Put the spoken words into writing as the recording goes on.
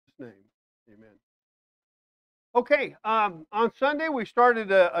name. Amen. Okay, on Sunday we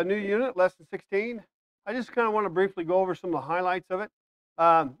started a new unit, lesson 16. I just kind of want to briefly go over some of the highlights of it.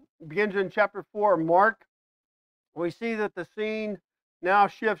 Begins in chapter 4, Mark. We see that the scene now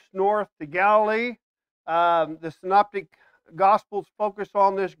shifts north to Galilee. The synoptic gospels focus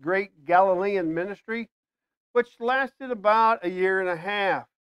on this great Galilean ministry, which lasted about a year and a half.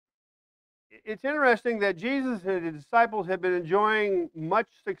 It's interesting that Jesus and his disciples had been enjoying much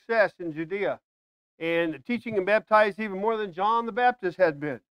success in Judea and teaching and baptized even more than John the Baptist had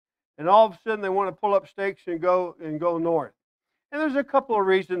been. And all of a sudden they want to pull up stakes and go north. And there's a couple of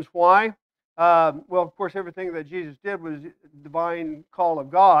reasons why. Well, of course, everything that Jesus did was the divine call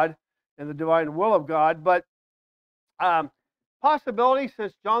of God and the divine will of God. But possibility,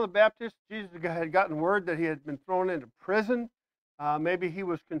 since John the Baptist, Jesus had gotten word that he had been thrown into prison. Maybe he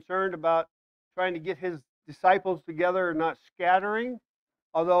was concerned about trying to get his disciples together and not scattering.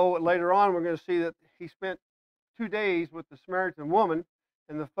 Although later on we're going to see that he spent 2 days with the Samaritan woman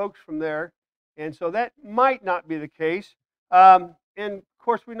and the folks from there. And so that might not be the case. And of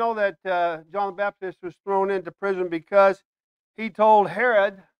course we know that John the Baptist was thrown into prison because he told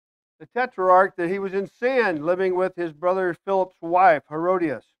Herod, the Tetrarch, that he was in sin living with his brother Philip's wife,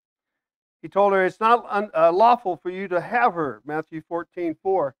 Herodias. He told her, it's not lawful for you to have her, Matthew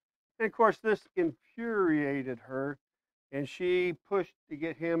 14:4. And of course this infuriated her, and she pushed to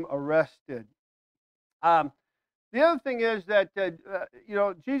get him arrested. The other thing is that,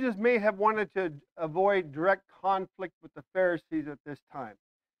 Jesus may have wanted to avoid direct conflict with the Pharisees at this time.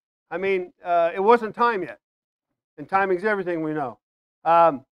 I mean, it wasn't time yet, and timing's everything, we know.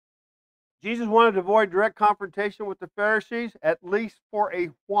 Jesus wanted to avoid direct confrontation with the Pharisees, at least for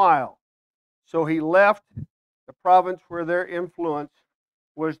a while. So he left the province where their influence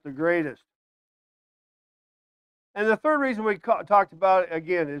was the greatest. And the third reason we talked about,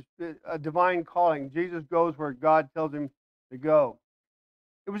 again, is a divine calling. Jesus goes where God tells him to go.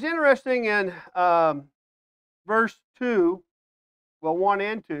 It was interesting in verse 2, well, 1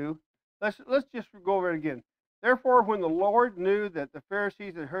 and 2. Let's just go over it again. Therefore, when the Lord knew that the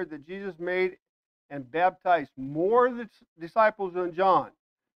Pharisees had heard that Jesus made and baptized more disciples than John.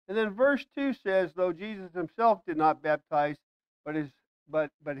 And then verse 2 says, though Jesus himself did not baptize, but his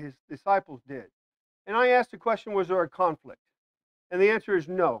disciples did. And I asked the question, was there a conflict? And the answer is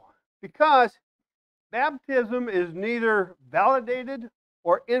no. Because baptism is neither validated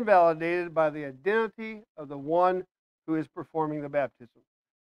or invalidated by the identity of the one who is performing the baptism.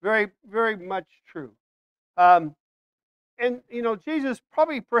 Very, very much true. And, Jesus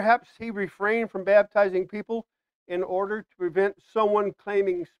perhaps he refrained from baptizing people in order to prevent someone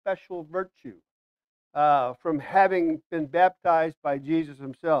claiming special virtue from having been baptized by Jesus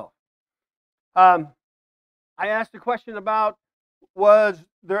himself. I asked a question about, was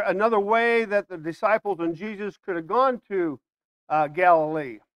there another way that the disciples and Jesus could have gone to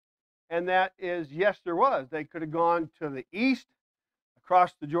Galilee? And that is, yes, there was. They could have gone to the east,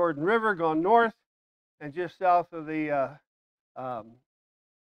 across the Jordan River, gone north, and just south of the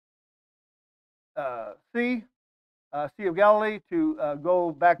Sea of Galilee to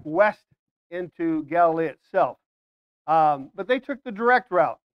go back west into Galilee itself. But they took the direct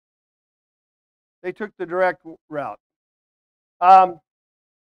route. They talked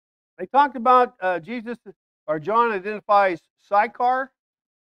about Jesus, or John identifies Sychar,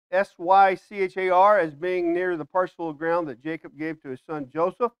 Sychar, as being near the parcel of ground that Jacob gave to his son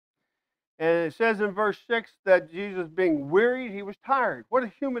Joseph. And it says in verse 6 that Jesus, being wearied, he was tired. What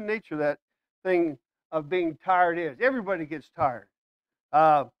a human nature that thing of being tired is. Everybody gets tired.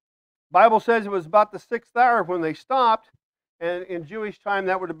 Bible says it was about the 6th hour when they stopped, and in Jewish time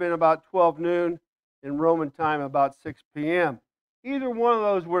that would have been about 12 noon. In Roman time, about 6 p.m. Either one of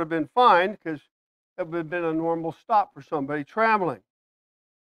those would have been fine, because it would have been a normal stop for somebody traveling.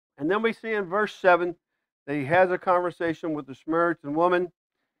 And then we see in verse 7 that he has a conversation with the Samaritan woman.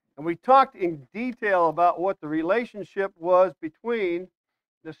 And we talked in detail about what the relationship was between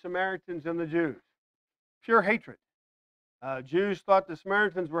the Samaritans and the Jews. Pure hatred. Jews thought the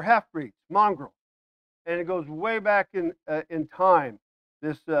Samaritans were half-breeds, mongrel. And it goes way back in time.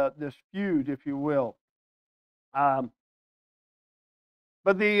 This feud, if you will. But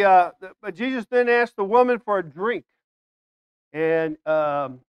Jesus then asked the woman for a drink, and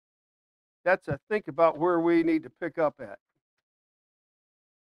that's a think about where we need to pick up at.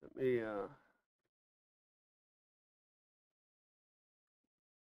 Let me.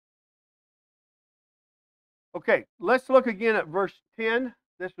 Okay, let's look again at verse 10.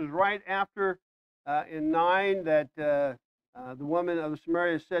 This was right after in 9 that the woman of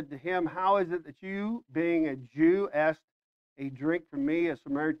Samaria said to him, how is it that you, being a Jew, asked a drink from me, a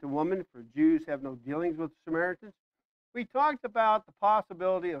Samaritan woman, for Jews have no dealings with Samaritans. We talked about the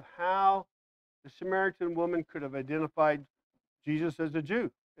possibility of how the Samaritan woman could have identified Jesus as a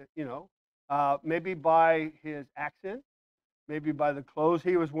Jew, maybe by his accent, maybe by the clothes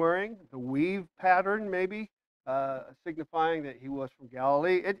he was wearing, the weave pattern, maybe signifying that he was from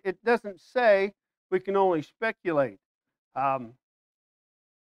Galilee. It doesn't say. We can only speculate. And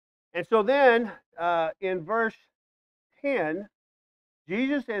so then in verse 10,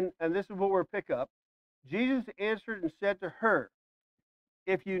 Jesus, and this is what we'll pick up, Jesus answered and said to her,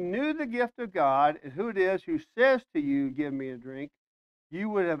 if you knew the gift of God and who it is who says to you, give me a drink, you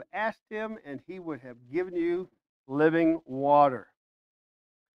would have asked him and he would have given you living water.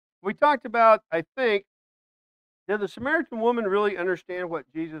 We talked about, I think, did the Samaritan woman really understand what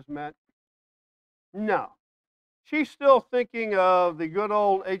Jesus meant? No. She's still thinking of the good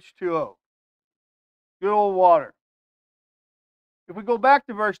old H2O, good old water. If we go back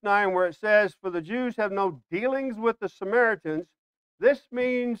to verse 9 where it says, for the Jews have no dealings with the Samaritans, this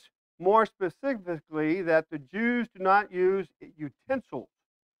means more specifically that the Jews do not use utensils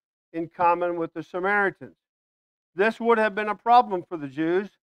in common with the Samaritans. This would have been a problem for the Jews.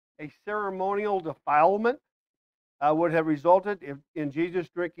 A ceremonial defilement would have resulted in Jesus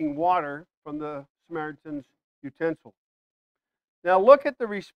drinking water from the Samaritan's utensil. Now look at the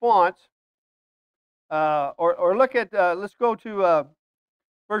response, or look at, let's go to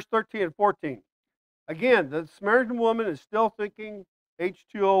verse 13 and 14. Again, the Samaritan woman is still thinking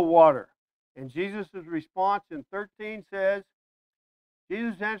H2O water. And Jesus' response in 13 says,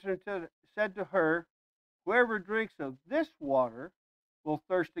 Jesus answered and said to her, whoever drinks of this water will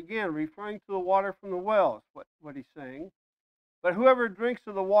thirst again, referring to the water from the well, is what he's saying. But whoever drinks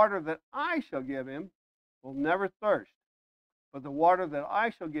of the water that I shall give him will never thirst. But the water that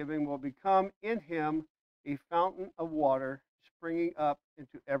I shall give him will become in him a fountain of water springing up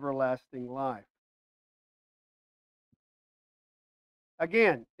into everlasting life.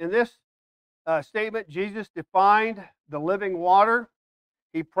 Again, in this statement, Jesus defined the living water.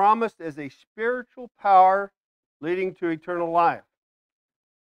 He promised as a spiritual power leading to eternal life.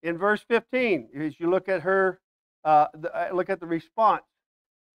 In verse 15, as you look at her, look at the response.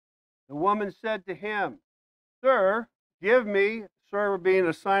 The woman said to him, sir, give me, sir being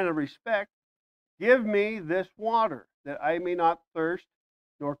a sign of respect, give me this water, that I may not thirst,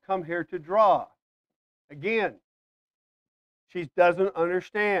 nor come here to draw. Again, she doesn't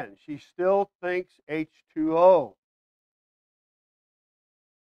understand. She still thinks H2O.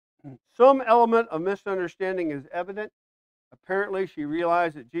 Some element of misunderstanding is evident. Apparently, she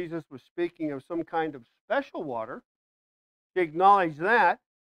realized that Jesus was speaking of some kind of special water. She acknowledged that,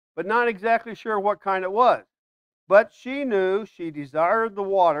 but not exactly sure what kind it was. But she knew she desired the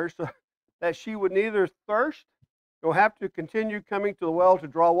water so that she would neither thirst nor have to continue coming to the well to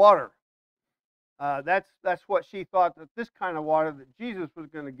draw water. That's what she thought that this kind of water that Jesus was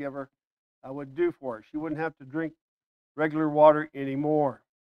going to give her would do for her. She wouldn't have to drink regular water anymore.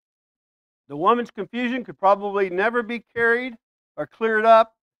 The woman's confusion could probably never be carried or cleared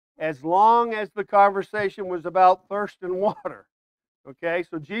up as long as the conversation was about thirst and water. Okay,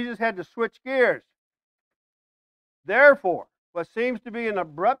 so Jesus had to switch gears. Therefore, what seems to be an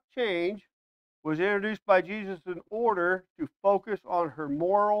abrupt change was introduced by Jesus in order to focus on her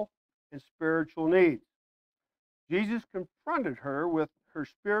moral and spiritual needs. Jesus confronted her with her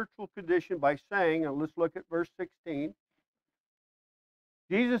spiritual condition by saying, and let's look at verse 16,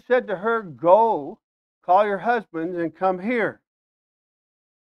 Jesus said to her, go, call your husband and come here.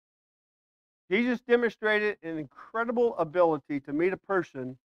 Jesus demonstrated an incredible ability to meet a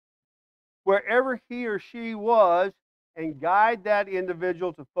person wherever he or she was and guide that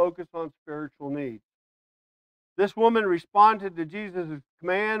individual to focus on spiritual needs. This woman responded to Jesus'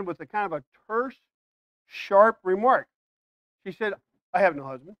 command with a kind of a terse, sharp remark. She said, I have no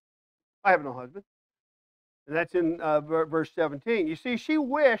husband. I have no husband. And that's in verse 17. You see, she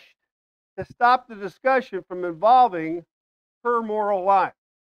wished to stop the discussion from involving her moral life.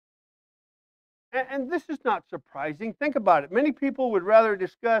 And this is not surprising. Think about it. Many people would rather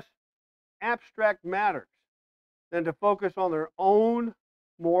discuss abstract matters than to focus on their own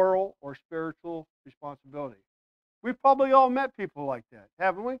moral or spiritual responsibility. We've probably all met people like that,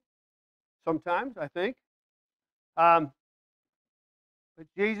 haven't we? Sometimes, I think. But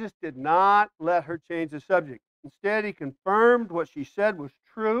Jesus did not let her change the subject. Instead, he confirmed what she said was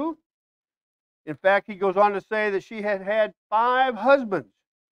true. In fact, he goes on to say that she had had 5 husbands.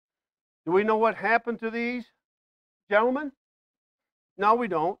 Do we know what happened to these gentlemen? No, we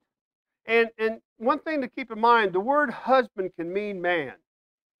don't. And one thing to keep in mind, the word husband can mean man.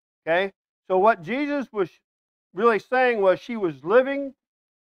 Okay? So what Jesus was really saying was she was living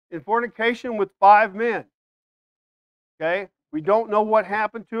in fornication with 5 men. Okay? We don't know what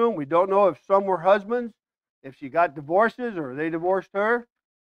happened to them. We don't know if some were husbands, if she got divorces or they divorced her.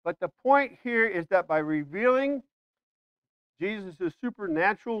 But the point here is that by revealing Jesus'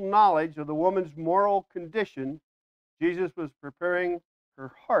 supernatural knowledge of the woman's moral condition, Jesus was preparing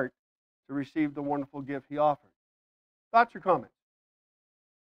her heart to receive the wonderful gift he offered. Thoughts or comments?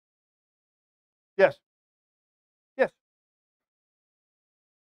 Yes. Yes.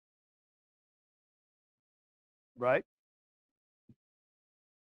 Right.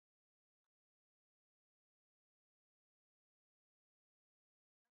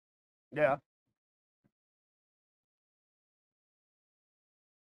 Yeah.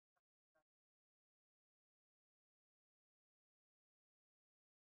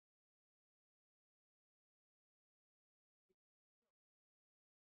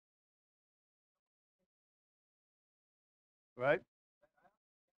 Right.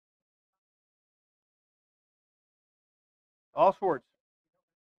 All sorts.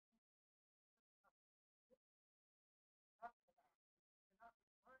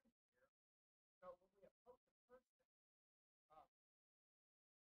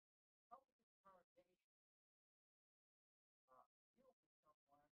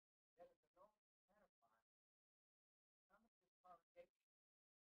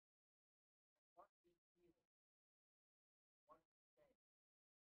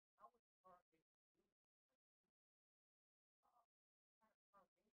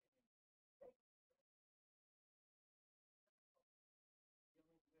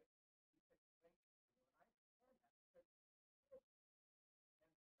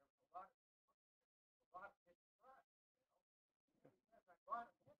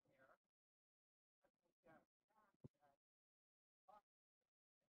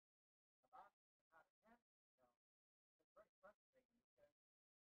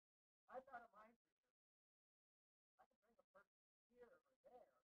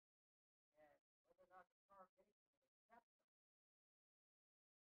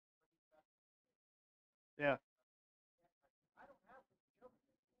 Yeah.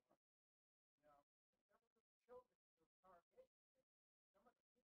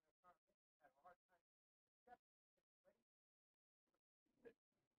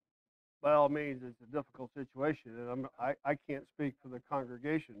 By all means, it's a difficult situation, and I can't speak for the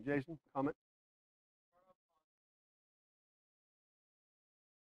congregation. Jason, comment?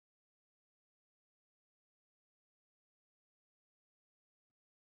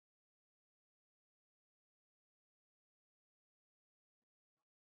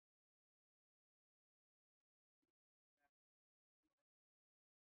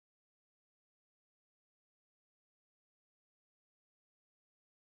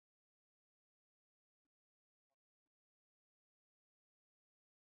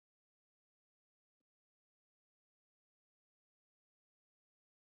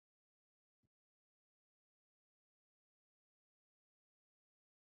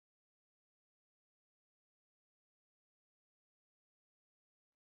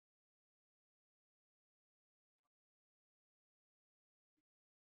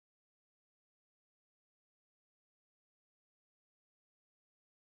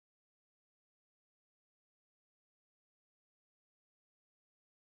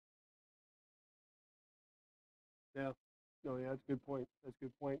 Yeah. No, yeah, that's a good point. That's a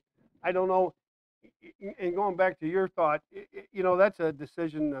good point. I don't know. And going back to your thought, that's a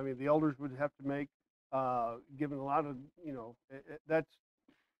decision. I mean, the elders would have to make, given a lot of, that's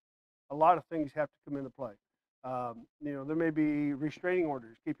a lot of things have to come into play. There may be restraining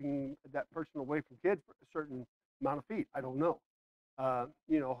orders keeping that person away from kids for a certain amount of feet. I don't know.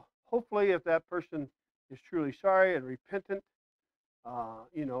 Hopefully, if that person is truly sorry and repentant,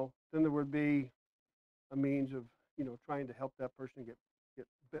 then there would be a means of, trying to help that person get a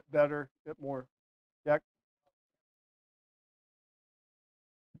bit better, a bit more. Jack?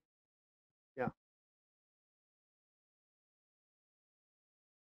 Yeah,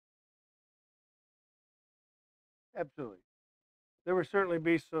 absolutely. There would certainly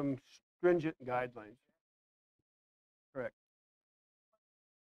be some stringent guidelines. Correct.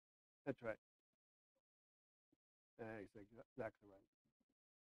 That's right. Exactly right.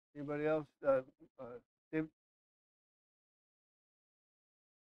 Anybody else? David?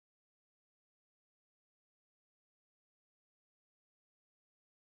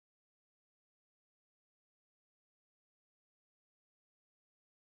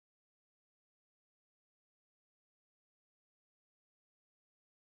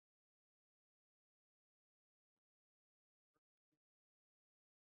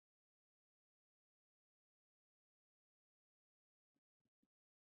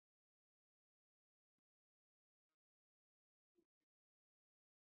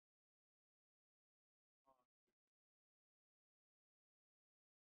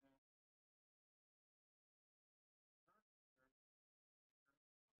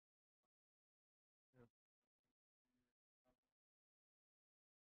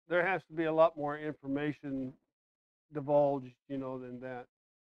 there has to be a lot more information divulged, than that.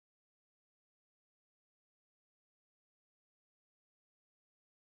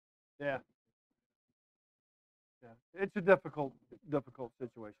 Yeah, yeah. It's a difficult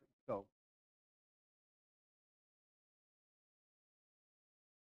situation. So,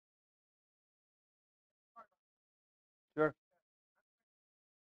 sure.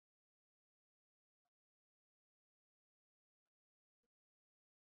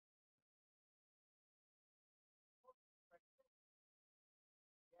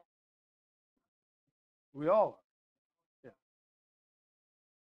 We all are.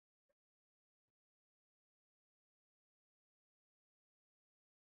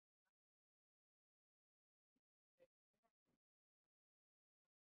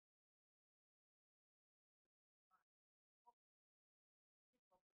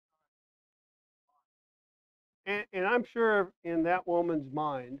 Yeah. And I'm sure in that woman's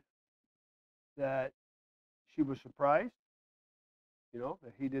mind that she was surprised,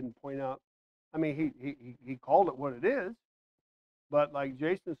 that he didn't point out. I mean, he called it what it is, but like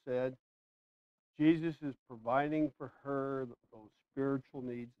Jason said, Jesus is providing for her those spiritual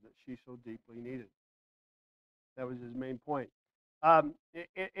needs that she so deeply needed. That was his main point. And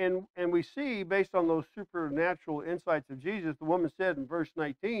we see, based on those supernatural insights of Jesus, the woman said in verse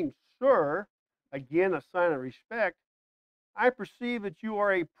 19, "Sir," again a sign of respect, "I perceive that you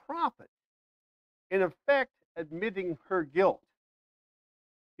are a prophet," in effect admitting her guilt.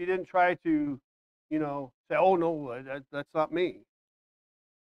 She didn't try to, say, "Oh no, that's not me."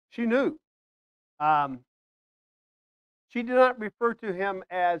 She knew. Um, she did not refer to him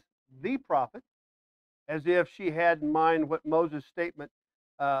as the prophet, as if she had in mind what Moses' statement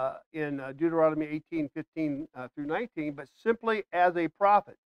in Deuteronomy 18:15 through 19, but simply as a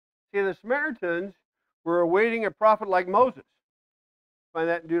prophet. See, the Samaritans were awaiting a prophet like Moses. Find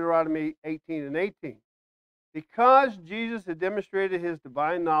that in Deuteronomy 18 and 18. Because Jesus had demonstrated his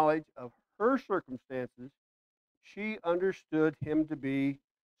divine knowledge of her circumstances, she understood him to be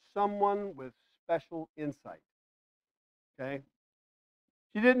someone with special insight. Okay?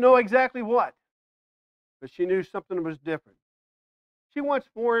 She didn't know exactly what, but she knew something was different. She wants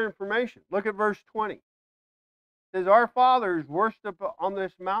more information. Look at verse 20. It says, "Our fathers worship on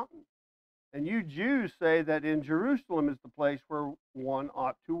this mountain, and you Jews say that in Jerusalem is the place where one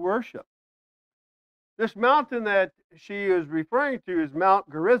ought to worship." This mountain that she is referring to is Mount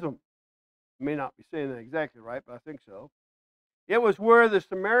Gerizim. I may not be saying that exactly right, but I think so. It was where the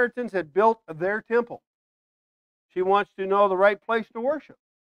Samaritans had built their temple. She wants to know the right place to worship.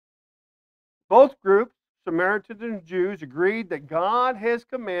 Both groups, Samaritans and Jews, agreed that God has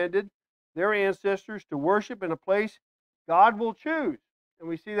commanded their ancestors to worship in a place God will choose. And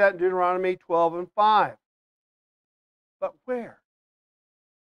we see that in Deuteronomy 12 and 5. But where?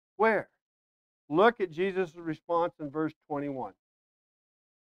 Where? Look at Jesus' response in verse 21.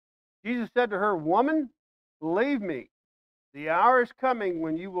 Jesus said to her, "Woman, believe me, the hour is coming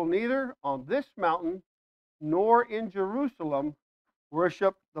when you will neither on this mountain nor in Jerusalem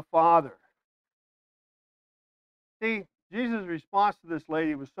worship the Father." See, Jesus' response to this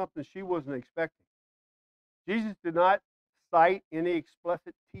lady was something she wasn't expecting. Jesus did not cite any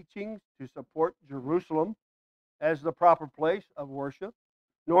explicit teachings to support Jerusalem as the proper place of worship,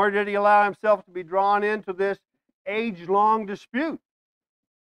 nor did he allow himself to be drawn into this age-long dispute.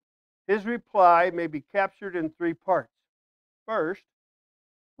 His reply may be captured in three parts. First,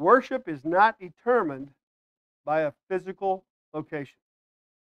 worship is not determined by a physical location.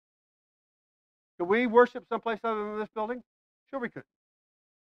 Could we worship someplace other than this building? Sure we could.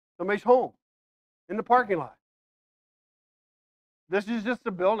 Somebody's home, in the parking lot. This is just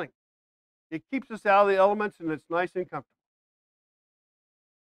a building. It keeps us out of the elements and it's nice and comfortable.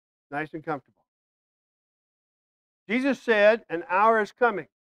 Nice and comfortable. Jesus said, "An hour is coming."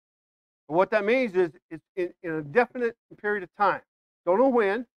 And what that means is it's in a definite period of time. Don't know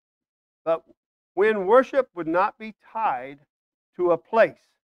when, but when worship would not be tied to a place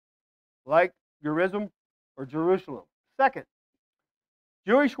like Gerizim or Jerusalem. Second,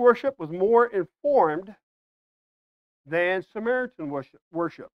 Jewish worship was more informed than Samaritan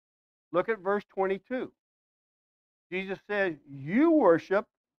worship. Look at verse 22. Jesus says, "You worship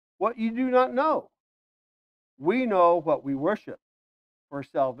what you do not know. We know what we worship, for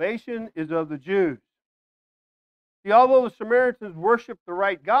salvation is of the Jews." See, although the Samaritans worshiped the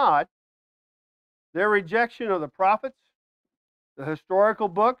right God, their rejection of the prophets, the historical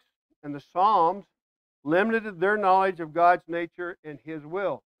books, and the Psalms limited their knowledge of God's nature and his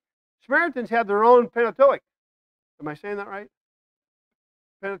will. Samaritans had their own Pentateuch. Am I saying that right?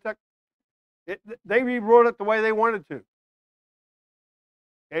 Pentateuch. They rewrote it the way they wanted to.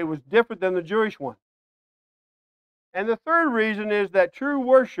 It was different than the Jewish one. And the third reason is that true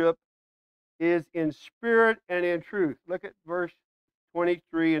worship is in spirit and in truth. Look at verse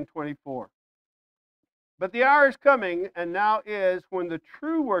 23 and 24. But the hour is coming, and now is, when the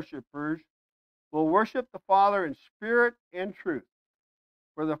true worshipers will worship the Father in spirit and truth.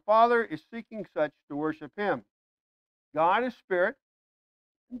 For the Father is seeking such to worship him. God is spirit,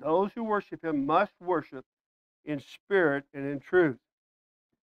 and those who worship him must worship in spirit and in truth.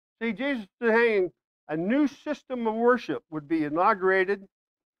 See, Jesus is saying a new system of worship would be inaugurated,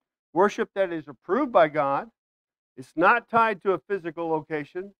 worship that is approved by God. It's not tied to a physical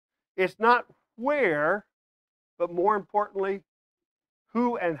location. It's not where, but more importantly,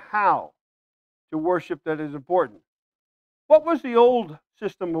 who and how to worship that is important. What was the old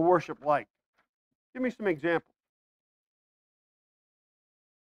system of worship like? Give me some examples.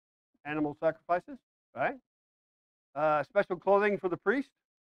 Animal sacrifices, right? Special clothing for the priest,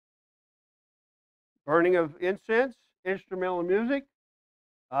 burning of incense, instrumental music,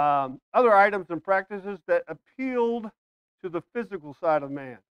 other items and practices that appealed to the physical side of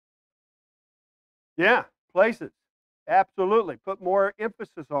man. Yeah, places. Absolutely. Put more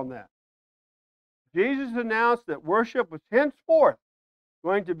emphasis on that. Jesus announced that worship was henceforth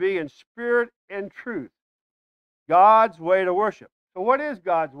going to be in spirit and truth. God's way to worship. So what is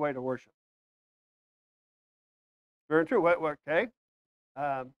God's way to worship? Spirit and truth. Okay.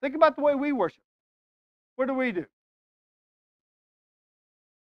 Think about the way we worship. What do?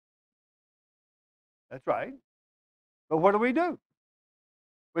 That's right. But what do?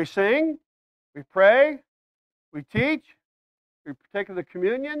 We sing, we pray, we teach, we partake of the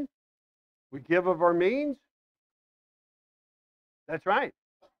communion, we give of our means. That's right.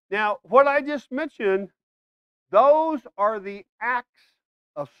 Now, what I just mentioned, those are the acts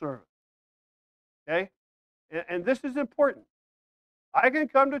of service. Okay? And this is important. I can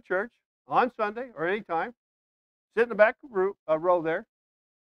come to church on Sunday or anytime, sit in the back row there,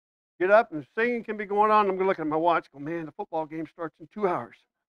 get up, and singing can be going on. I'm going to look at my watch, go, man, the football game starts in 2 hours.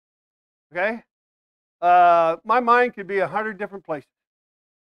 Okay? My mind could be 100 different places.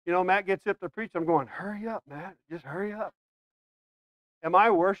 You know, Matt gets up to preach. I'm going, hurry up, Matt. Just hurry up. Am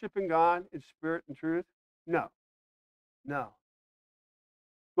I worshiping God in spirit and truth? No. No.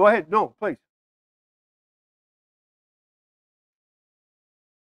 Go ahead. No, please.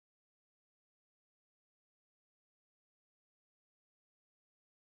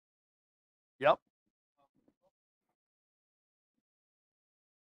 Yep.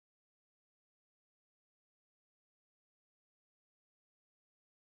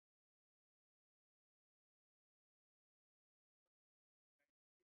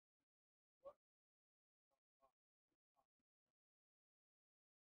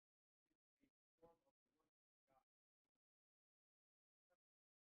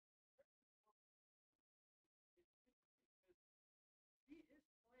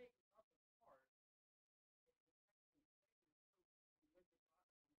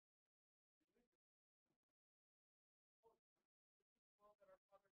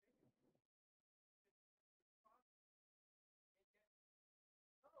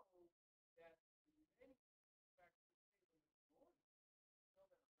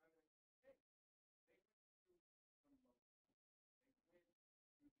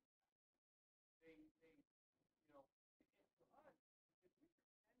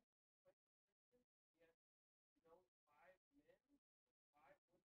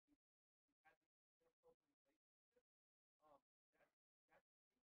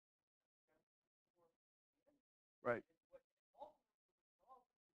 Right.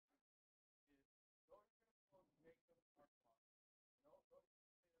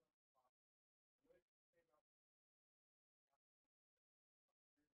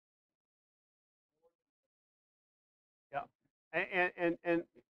 Yeah. And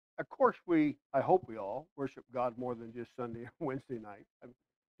of course I hope we all worship God more than just Sunday or Wednesday night. I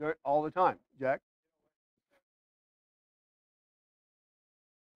mean, all the time. Jack?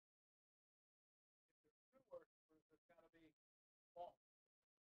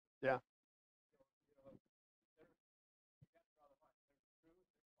 Yeah.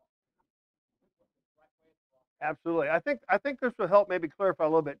 Absolutely. I think this will help maybe clarify a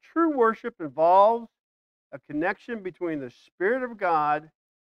little bit. True worship involves a connection between the Spirit of God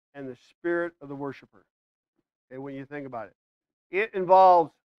and the spirit of the worshiper. Okay, when you think about it. It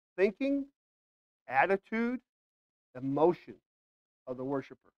involves thinking, attitude, emotion of the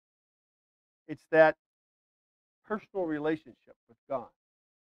worshiper. It's that personal relationship with God.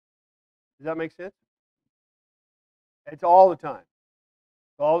 Does that make sense? It's all the time.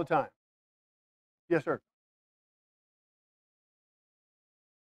 All the time. Yes, sir.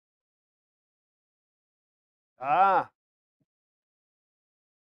 Ah,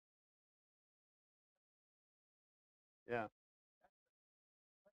 yeah,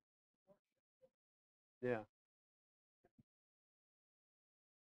 yeah.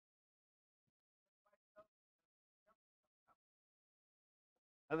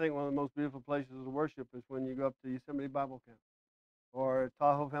 I think one of the most beautiful places to worship is when you go up to Yosemite Bible Camp or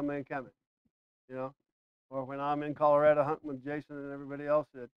Tahoe Family Encampment, you know, or when I'm in Colorado hunting with Jason and everybody else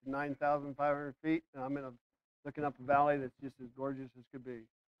at 9,500 feet, and I'm looking up a valley that's just as gorgeous as could be.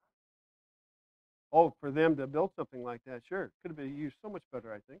 Oh, for them to build something like that, sure, could have been used so much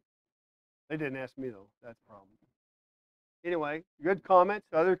better, I think. They didn't ask me though. That's the problem. Anyway, good comments.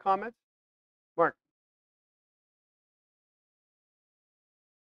 Other comments, Mark?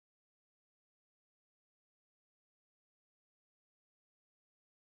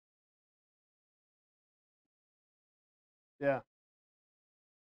 Yeah,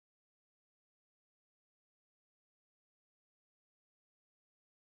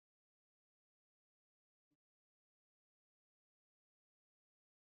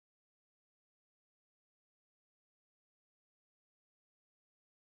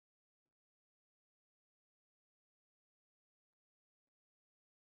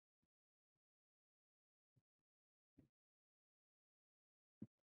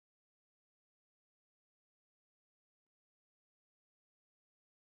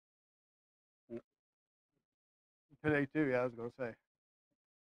 today too. Yeah, I was going to say.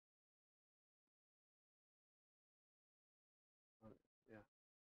 Yeah,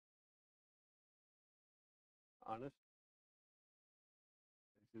 honest.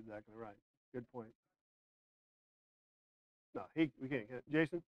 That's exactly right. Good point. No, we can't.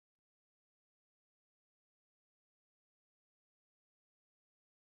 Jason?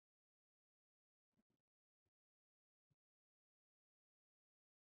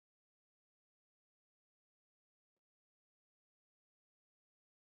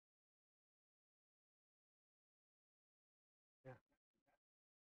 Yeah.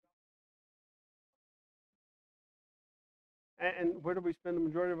 And where do we spend the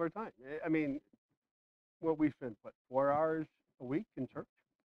majority of our time? I mean, well, we spend what 4 hours a week in church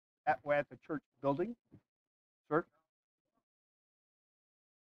at the church building. Sir,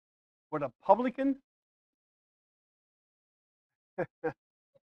 what a publican?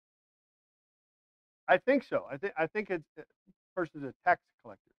 I think so. I think it's versus a tax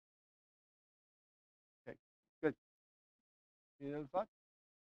collector. Okay, good. Any other thoughts?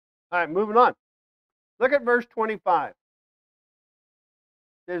 All right, moving on. Look at verse 25.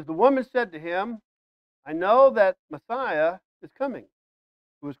 It says, the woman said to him, I know that Messiah is coming,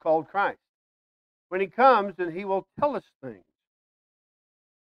 who is called Christ. When he comes, then he will tell us things.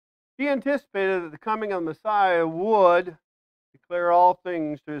 She anticipated that the coming of the Messiah would declare all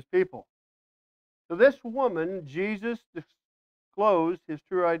things to his people. To this woman, Jesus disclosed his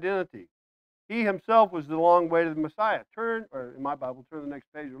true identity. He himself was the long way to the Messiah. Turn, or in my Bible, turn to the next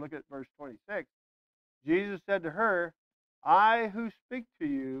page or look at verse 26. Jesus said to her, I who speak to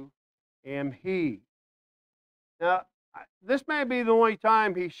you am he. Now, this may be the only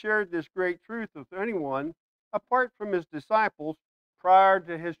time he shared this great truth with anyone apart from his disciples prior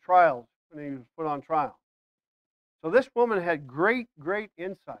to his trials when he was put on trial. So this woman had great, great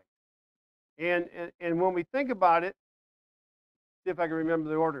insight. And when we think about it, see if I can remember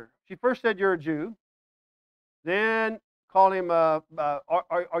the order. She first said, you're a Jew. Then called him, are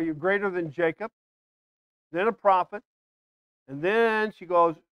you greater than Jacob? Then a prophet. And then she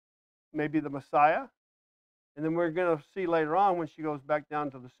goes, maybe the Messiah. And then we're going to see later on when she goes back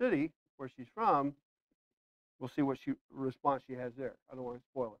down to the city where she's from, we'll see what response she has there. I don't want to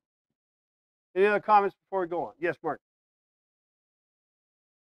spoil it. Any other comments before we go on? Yes, Mark.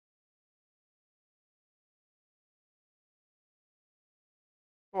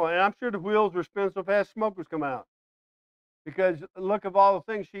 Oh, and I'm sure the wheels were spinning so fast smoke was coming out. Because look of all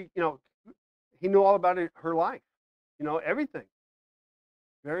the things he knew all about her life, everything.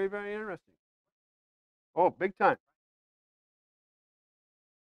 Very, very interesting. Oh, big time.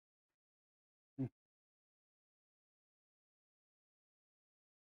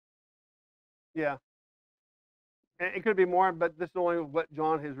 Yeah, and it could be more, but this is only what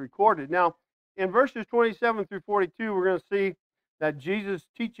John has recorded. Now, in verses 27 through 42, we're going to see that Jesus'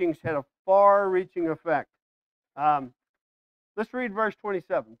 teachings had a far-reaching effect. Um, let's read verse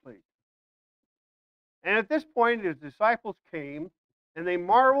 27, please. And at this point, his disciples came, and they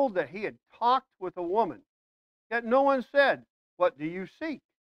marveled that he had talked with a woman. Yet no one said, what do you seek?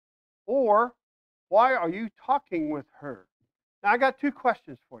 Or, why are you talking with her? Now, I got two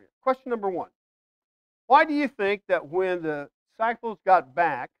questions for you. Question number one. Why do you think that when the disciples got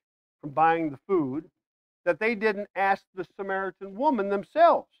back from buying the food, that they didn't ask the Samaritan woman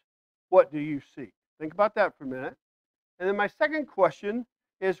themselves, what do you seek? Think about that for a minute. And then my second question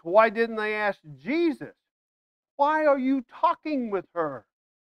is, why didn't they ask Jesus, why are you talking with her?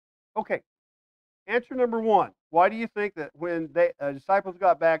 Okay, answer number one. Why do you think that when the disciples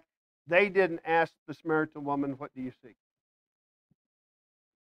got back, they didn't ask the Samaritan woman, what do you seek?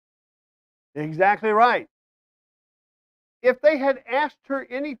 Exactly right. If they had asked her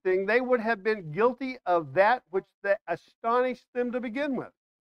anything, they would have been guilty of that which astonished them to begin with.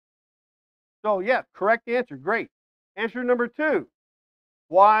 So, yeah, correct answer. Great. Answer number two.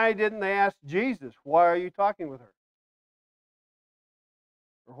 Why didn't they ask Jesus, why are you talking with her?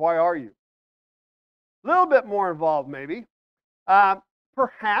 Or why are you? A little bit more involved, maybe. Uh,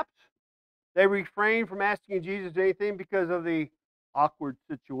 Perhaps they refrained from asking Jesus anything because of the awkward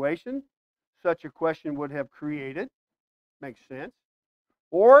situation such a question would have created. Makes sense.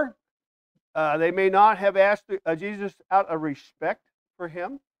 Or they may not have asked Jesus out of respect for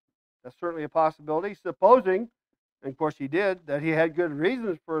him. That's certainly a possibility. Supposing, and of course he did, that he had good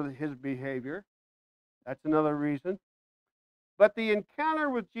reasons for his behavior. That's another reason. But the encounter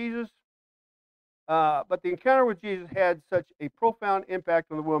with Jesus, had such a profound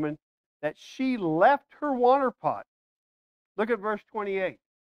impact on the woman that she left her water pot. Look at verse 28.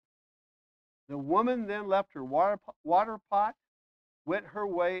 The woman then left her water pot, went her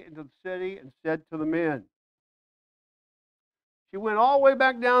way into the city, and said to the men. She went all the way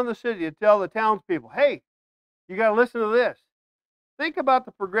back down the city to tell the townspeople, hey, you got to listen to this. Think about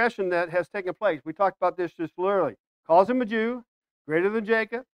the progression that has taken place. We talked about this just literally. Calls him a Jew, greater than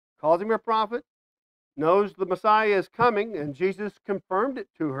Jacob, calls him a prophet, knows the Messiah is coming, and Jesus confirmed it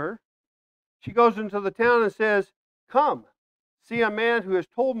to her. She goes into the town and says, come, see a man who has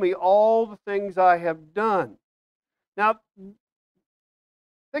told me all the things I have done. Now,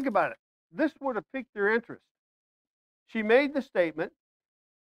 think about it. This would have piqued their interest. She made the statement,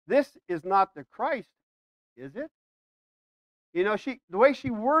 this is not the Christ, is it? You know, the way she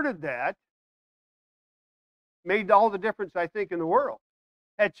worded that made all the difference, I think, in the world.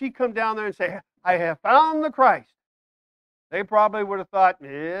 Had she come down there and say, I have found the Christ, they probably would have thought,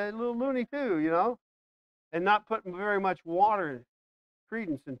 a little loony too, and not put very much water and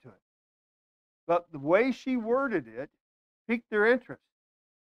credence into it. But the way she worded it piqued their interest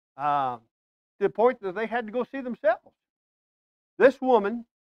to the point that they had to go see themselves. This woman,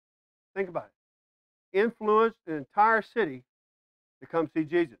 think about it, influenced an entire city to come see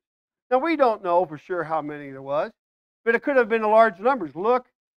Jesus. Now, we don't know for sure how many there was, but it could have been a large numbers. Look,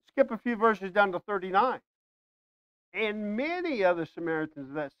 skip a few verses down to 39. And many other Samaritans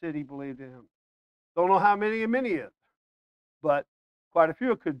of that city believed in him. Don't know how many is, but quite a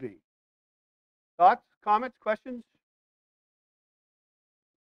few it could be. Thoughts, comments, questions?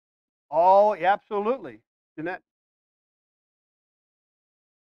 Oh, absolutely. Jeanette?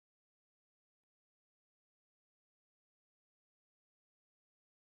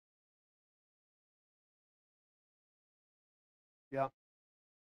 Yeah.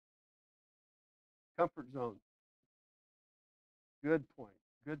 Comfort zone. Good point.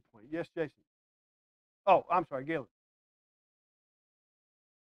 Good point. Yes, Jason. Oh, I'm sorry, Galen.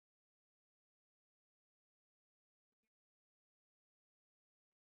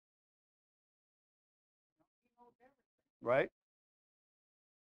 Right?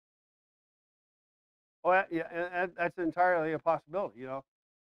 Oh, yeah, and that's entirely a possibility. Yeah,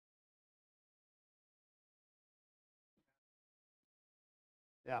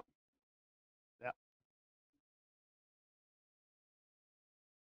 yeah,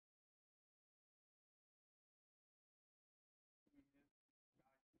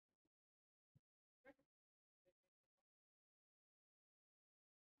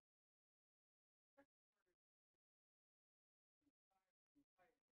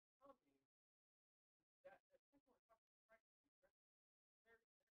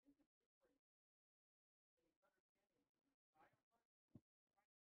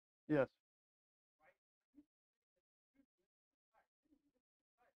 yes,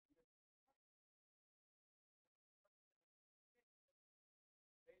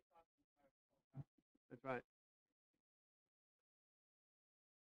 that's right.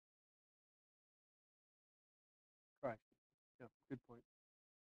 Correct. Yeah, good point.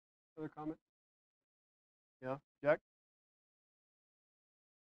 Other comment? Yeah, Jack?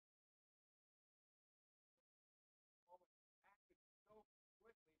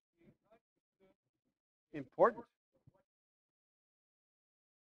 Important.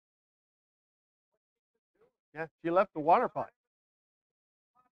 Yeah, she left the water pot.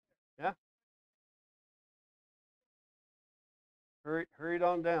 Yeah, hurried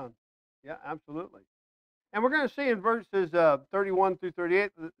on down. Yeah, absolutely. And we're going to see in verses 31 through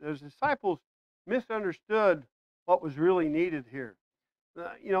 38 that the disciples misunderstood what was really needed here.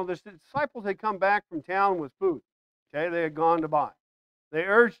 The disciples had come back from town with food. Okay, they had gone to buy. They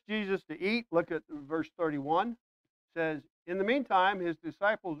urged Jesus to eat. Look at verse 31. It says, in the meantime, his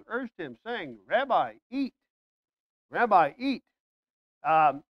disciples urged him, saying, Rabbi, eat. Rabbi, eat.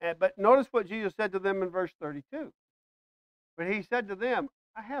 But notice what Jesus said to them in verse 32. But he said to them,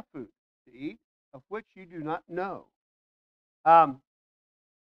 I have food to eat, of which you do not know. Um,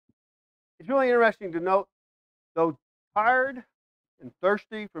 it's really interesting to note, though tired and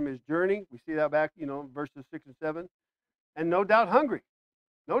thirsty from his journey, we see that back, verses 6 and 7, and no doubt hungry,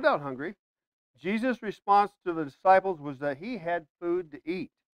 Jesus' response to the disciples was that he had food to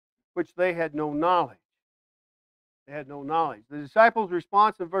eat, which they had no knowledge. They had no knowledge. The disciples'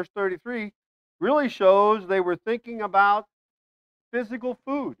 response in verse 33 really shows they were thinking about physical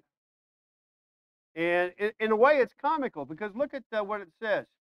food. And in a way, it's comical because look at what it says.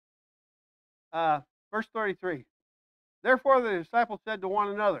 Verse 33. Therefore, the disciples said to one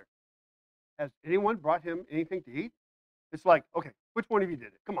another, has anyone brought him anything to eat? It's like, okay, which one of you did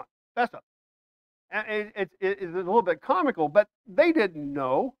it? Come on, fess up. And it's a little bit comical, but they didn't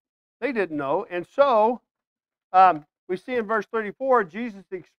know. They didn't know. And so we see in verse 34, Jesus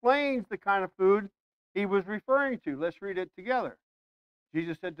explains the kind of food he was referring to. Let's read it together.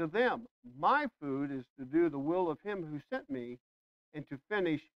 Jesus said to them, my food is to do the will of him who sent me and to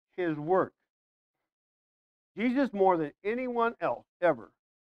finish his work. Jesus, more than anyone else ever,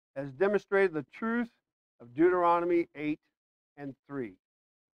 has demonstrated the truth of Deuteronomy 8 and 3.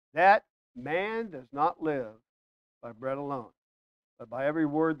 That man does not live by bread alone, but by every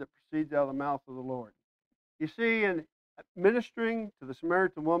word that proceeds out of the mouth of the Lord. You see, in ministering to the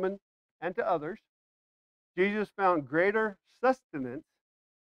Samaritan woman and to others, Jesus found greater sustenance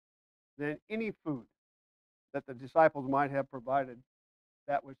than any food that the disciples might have provided,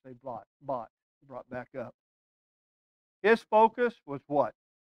 that which they brought back up. His focus was what?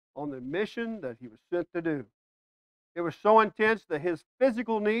 On the mission that he was sent to do. It was so intense that his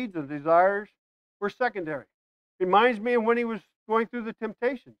physical needs and desires were secondary. Reminds me of when he was going through the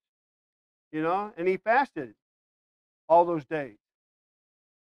temptations, and he fasted all those days.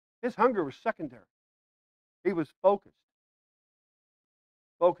 His hunger was secondary. He was focused.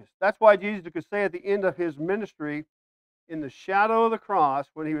 That's why Jesus could say at the end of his ministry, in the shadow of the cross,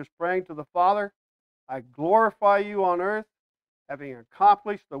 when he was praying to the Father, I glorify you on earth, having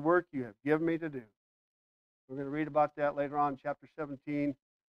accomplished the work you have given me to do. We're going to read about that later on in chapter 17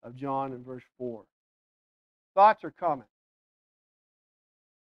 of John in verse 4. Thoughts or comments?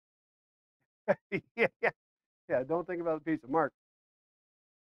 Yeah, don't think about the pizza. Mark.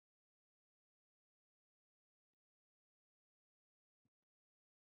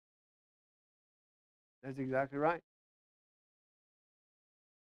 That's exactly right.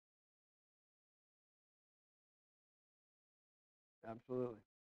 Absolutely.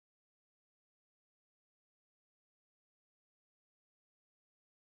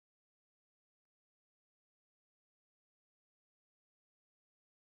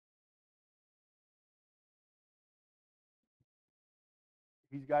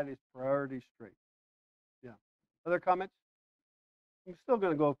 He's got his priorities straight. Yeah. Other comments? I'm still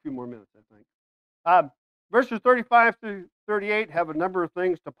going to go a few more minutes, I think. Verses 35 through 38 have a number of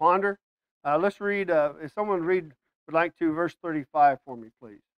things to ponder. Let's read, if someone would like to, verse 35 for me,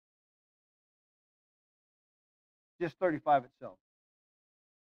 please. Just 35 itself.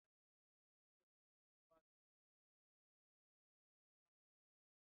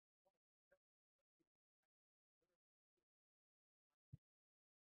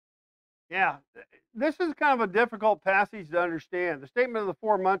 Yeah, this is kind of a difficult passage to understand. The statement of the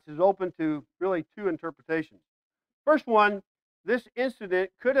 4 months is open to really two interpretations. First one, this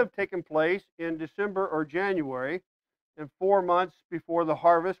incident could have taken place in December or January, and 4 months before the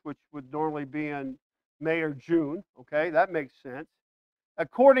harvest, which would normally be in May or June. Okay, that makes sense.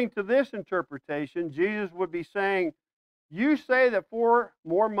 According to this interpretation, Jesus would be saying, you say that 4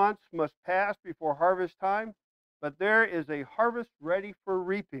 more months must pass before harvest time, but there is a harvest ready for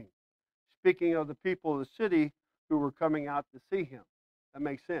reaping. Speaking of the people of the city who were coming out to see him. That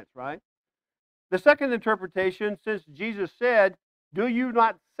makes sense, right? The second interpretation, since Jesus said, do you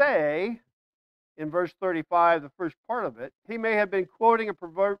not say, in verse 35, the first part of it, he may have been quoting a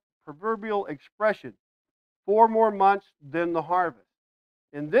proverbial expression, 4 more months, then the harvest.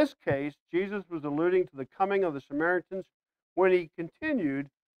 In this case, Jesus was alluding to the coming of the Samaritans when he continued,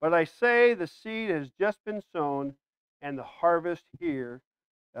 but I say the seed has just been sown and the harvest here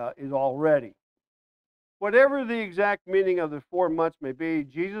is already. Whatever the exact meaning of the 4 months may be,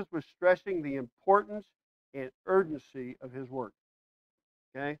 Jesus was stressing the importance and urgency of his work.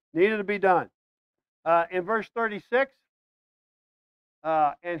 Okay, needed to be done. In verse 36,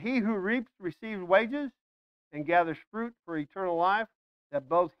 and he who reaps receives wages and gathers fruit for eternal life, that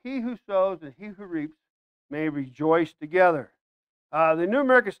both he who sows and he who reaps may rejoice together. The New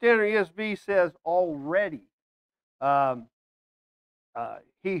American Standard ESV says already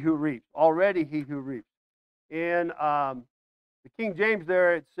he who reaps. Already he who reaps. In the King James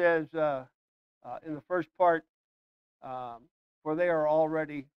there it says in the first part, for they are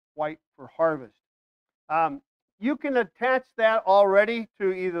already white for harvest. You can attach that already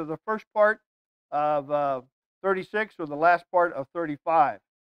to either the first part of 36 or the last part of 35.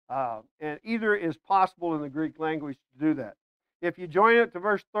 And either is possible in the Greek language to do that. If you join it to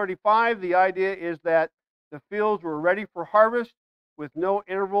verse 35, the idea is that the fields were ready for harvest with no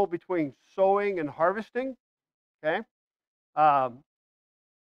interval between sowing and harvesting. Okay?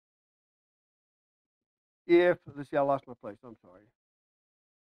 Let's see, I lost my place. I'm sorry.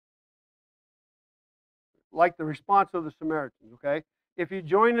 Like the response of the Samaritans, okay? If you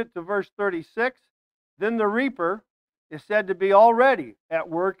join it to verse 36, then the reaper is said to be already at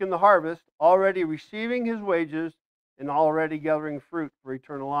work in the harvest, already receiving his wages, and already gathering fruit for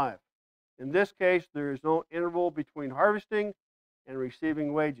eternal life. In this case, there is no interval between harvesting and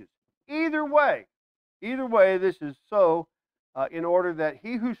receiving wages. Either way, this is so in order that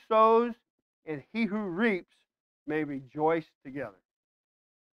he who sows and he who reaps may rejoice together.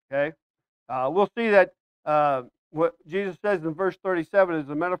 Okay? We'll see that what Jesus says in verse 37 is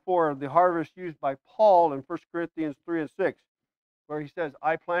a metaphor of the harvest used by Paul in 1 Corinthians 3 and 6, where he says,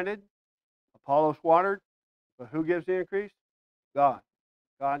 I planted, Apollos watered, but who gives the increase? God.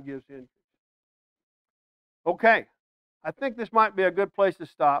 God gives the increase. Okay, I think this might be a good place to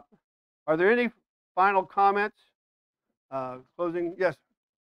stop. Are there any final comments? Closing? Yes,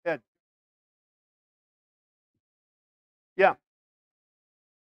 Ed. Yeah.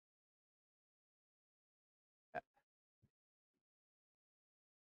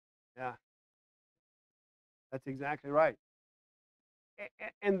 Yeah, that's exactly right.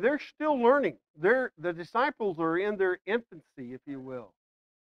 And they're still learning. The disciples are in their infancy, if you will.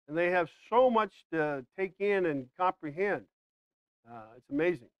 And they have so much to take in and comprehend. It's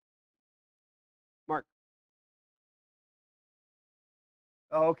amazing. Mark.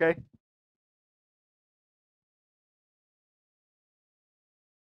 Oh, okay.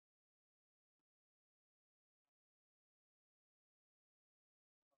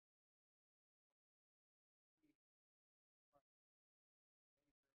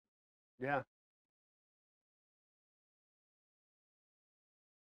 Yeah.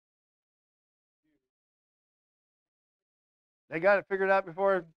 They got it figured out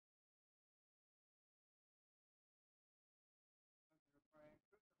before.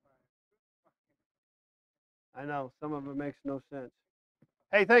 I know, some of it makes no sense.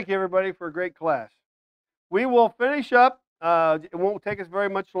 Hey, thank you, everybody, for a great class. We will finish up. It won't take us very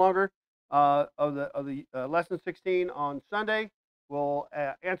much longer of the lesson 16 on Sunday. We'll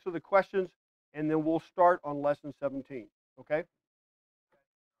answer the questions, and then we'll start on lesson 17. Okay?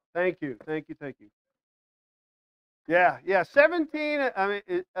 Thank you. Thank you. Thank you. Yeah. 17, I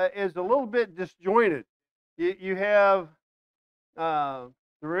mean, is a little bit disjointed. You have the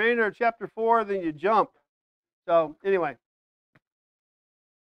remainder of chapter 4, then you jump. So anyway,